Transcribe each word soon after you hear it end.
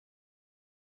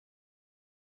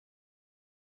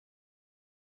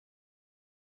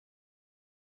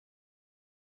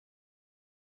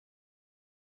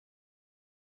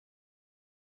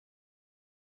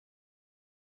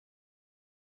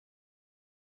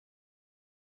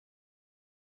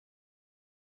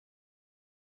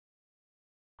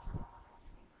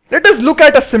Let us look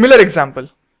at a similar example.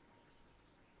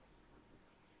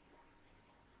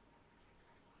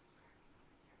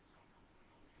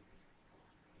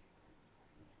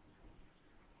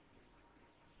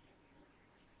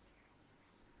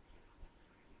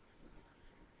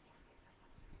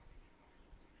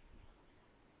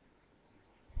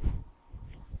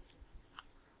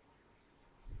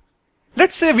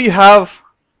 Let's say we have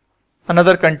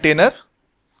another container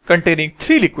containing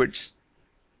 3 liquids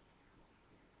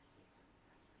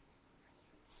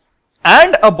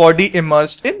and a body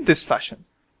immersed in this fashion.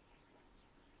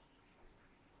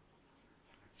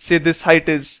 Say this height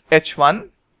is h1,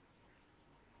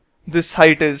 this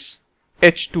height is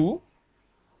h2,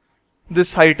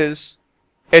 this height is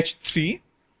h3.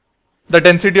 The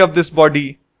density of this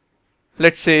body,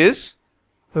 let's say, is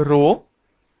rho.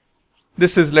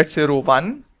 This is, let's say, rho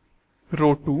 1,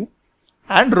 rho 2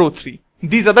 and rho 3.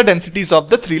 These are the densities of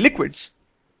the 3 liquids.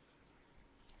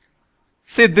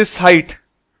 Say this height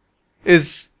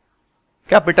is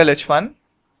capital H1,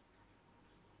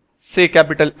 say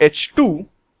capital H2,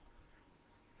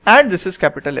 and this is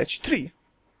capital H3.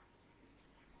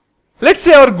 Let's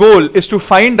say our goal is to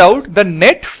find out the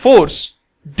net force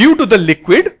due to the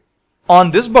liquid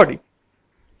on this body,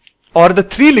 or the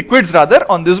 3 liquids rather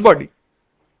on this body.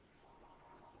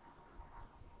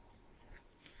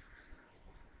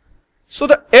 So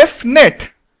the F net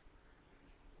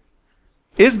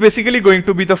is basically going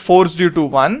to be the force due to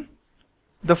 1,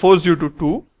 the force due to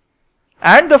 2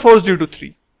 and the force due to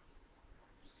 3.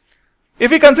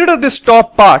 If we consider this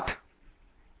top part,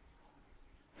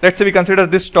 let's say we consider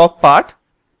this top part,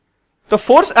 the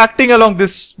force acting along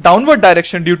this downward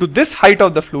direction due to this height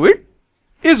of the fluid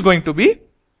is going to be,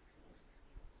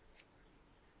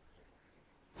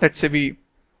 let's say we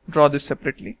draw this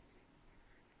separately.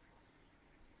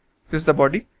 This is the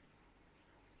body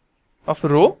of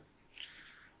rho.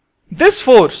 This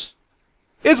force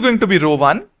is going to be rho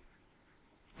 1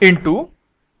 into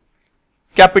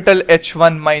capital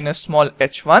H1 minus small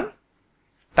h1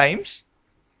 times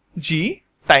G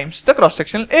times the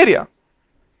cross-sectional area.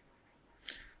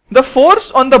 The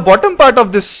force on the bottom part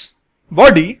of this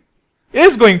body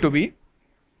is going to be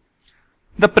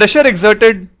the pressure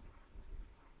exerted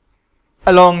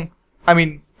along,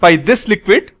 by this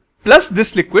liquid plus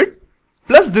this liquid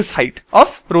plus this height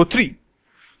of rho 3.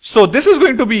 So this is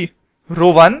going to be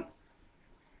rho 1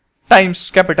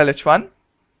 times capital H1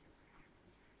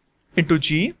 into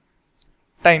G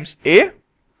times A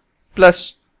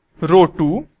plus rho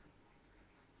 2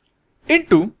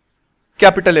 into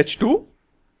capital H2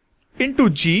 into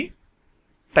G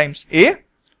times A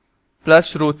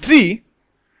plus rho 3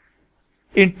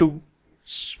 into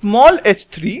small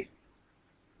h3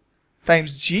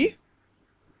 times G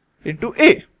into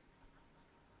A.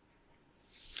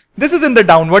 This is in the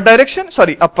upward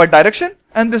direction,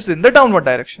 and this is in the downward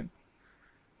direction.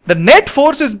 The net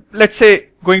force is, let's say,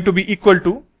 going to be equal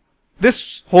to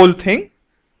this whole thing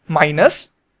minus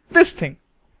this thing.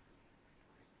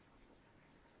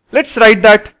 Let's write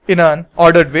that in an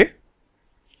ordered way.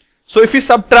 So if we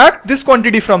subtract this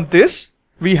quantity from this,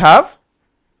 we have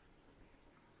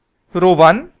rho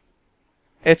 1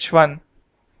 h1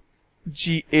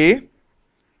 GA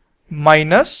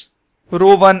minus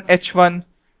rho 1 h1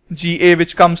 GA,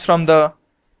 which comes from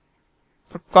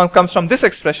this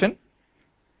expression,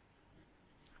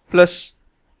 plus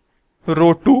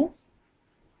rho 2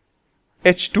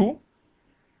 h2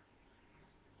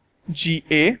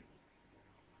 GA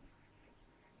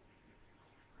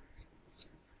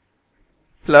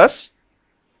plus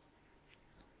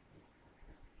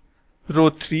rho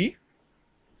 3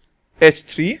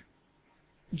 h3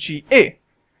 GA.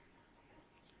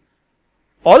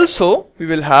 Also, we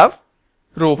will have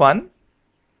rho 1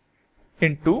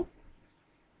 into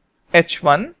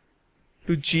h1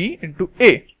 to G into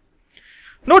A.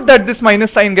 Note that this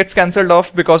minus sign gets cancelled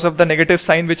off because of the negative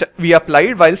sign which we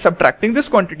applied while subtracting this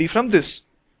quantity from this.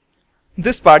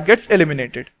 This part gets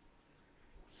eliminated.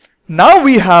 Now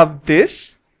we have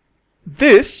this,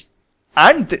 this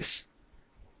and this.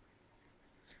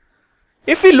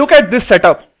 If we look at this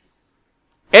setup,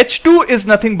 h2 is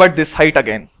nothing but this height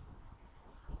again.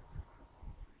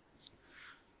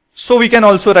 So we can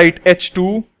also write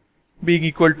h2 being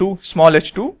equal to small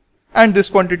h2 and this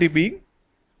quantity being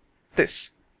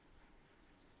this.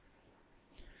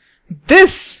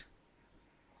 This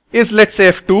is, let's say,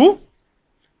 f2,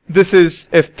 this is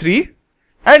f3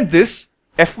 and this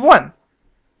f1.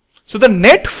 So the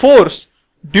net force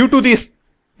due to these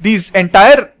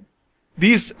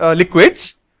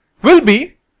liquids will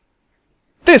be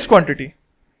this quantity.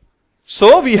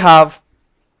 So we have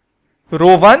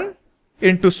rho 1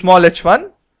 into small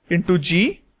h1 into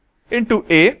G into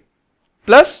A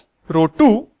plus rho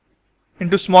 2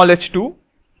 into small h2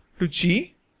 to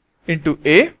G into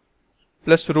A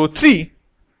plus rho 3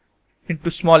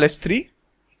 into small h3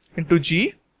 into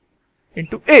G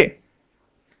into A.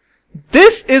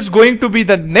 This is going to be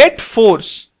the net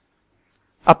force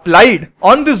applied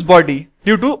on this body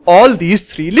due to all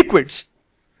these three liquids.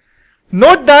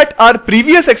 Note that our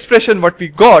previous expression, what we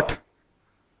got,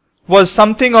 was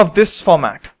something of this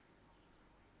format.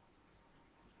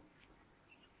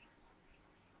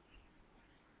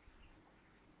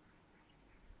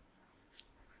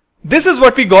 This is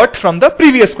what we got from the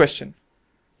previous question.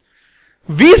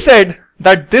 We said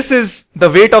that this is the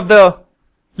weight of the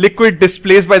liquid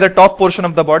displaced by the top portion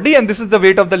of the body, and this is the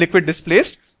weight of the liquid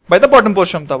displaced by the bottom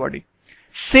portion of the body.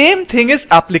 Same thing is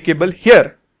applicable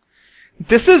here.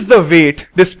 This is the weight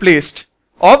displaced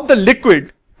of the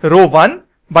liquid rho 1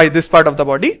 by this part of the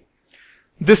body.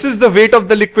 This is the weight of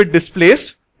the liquid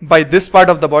displaced by this part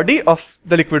of the body of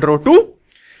the liquid rho 2,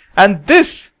 and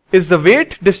this is the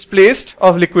weight displaced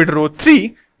of liquid rho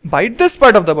 3 by this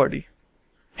part of the body.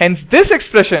 Hence this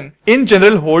expression in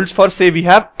general holds for, say, we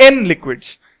have n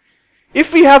liquids.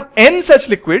 If we have n such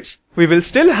liquids, we will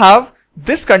still have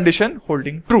this condition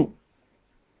holding true.